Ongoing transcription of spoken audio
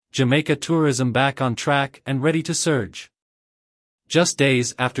Jamaica tourism back on track and ready to surge. Just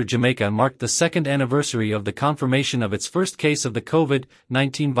days after Jamaica marked the second anniversary of the confirmation of its first case of the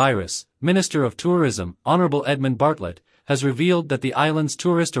COVID-19 virus, Minister of Tourism, Honorable Edmund Bartlett, has revealed that the island's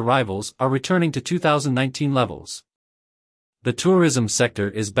tourist arrivals are returning to 2019 levels. The tourism sector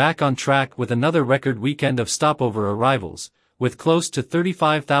is back on track with another record weekend of stopover arrivals, with close to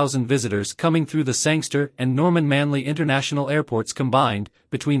 35,000 visitors coming through the Sangster and Norman Manley International Airports combined,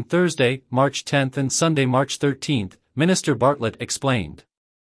 between Thursday, March 10 and Sunday, March 13, Minister Bartlett explained.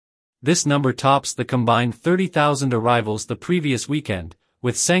 This number tops the combined 30,000 arrivals the previous weekend,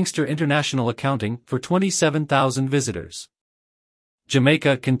 with Sangster International accounting for 27,000 visitors.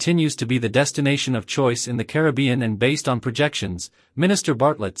 Jamaica continues to be the destination of choice in the Caribbean, and based on projections, Minister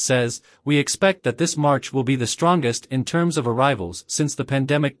Bartlett says, we expect that this March will be the strongest in terms of arrivals since the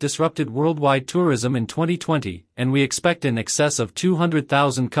pandemic disrupted worldwide tourism in 2020, and we expect in excess of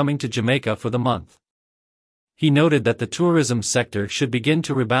 200,000 coming to Jamaica for the month. He noted that the tourism sector should begin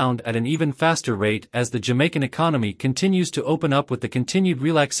to rebound at an even faster rate as the Jamaican economy continues to open up with the continued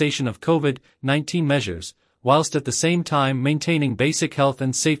relaxation of COVID-19 measures, whilst at the same time maintaining basic health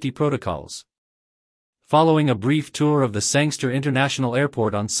and safety protocols. Following a brief tour of the Sangster International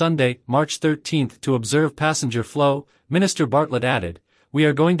Airport on Sunday, March 13 to observe passenger flow, Minister Bartlett added, we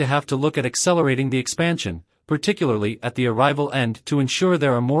are going to have to look at accelerating the expansion, particularly at the arrival end, to ensure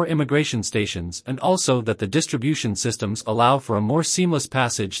there are more immigration stations and also that the distribution systems allow for a more seamless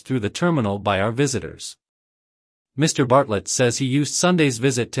passage through the terminal by our visitors. Mr. Bartlett says he used Sunday's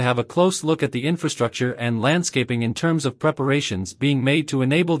visit to have a close look at the infrastructure and landscaping in terms of preparations being made to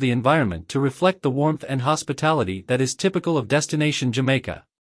enable the environment to reflect the warmth and hospitality that is typical of destination Jamaica.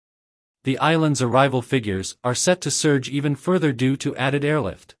 The island's arrival figures are set to surge even further due to added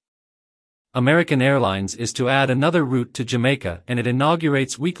airlift. American Airlines is to add another route to Jamaica, and it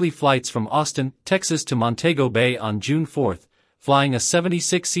inaugurates weekly flights from Austin, Texas to Montego Bay on June 4, flying a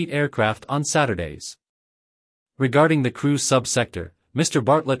 76-seat aircraft on Saturdays. Regarding the cruise subsector, Mr.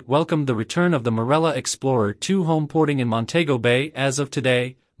 Bartlett welcomed the return of the Marella Explorer 2 home porting in Montego Bay as of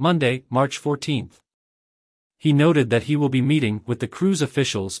today, Monday, March 14. He noted that he will be meeting with the cruise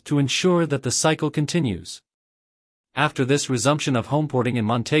officials to ensure that the cycle continues. After this resumption of home porting in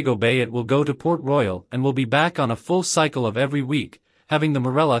Montego Bay, it will go to Port Royal and will be back on a full cycle of every week, having the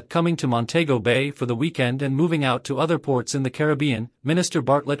Marella coming to Montego Bay for the weekend and moving out to other ports in the Caribbean, Minister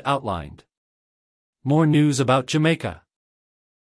Bartlett outlined. More news about Jamaica.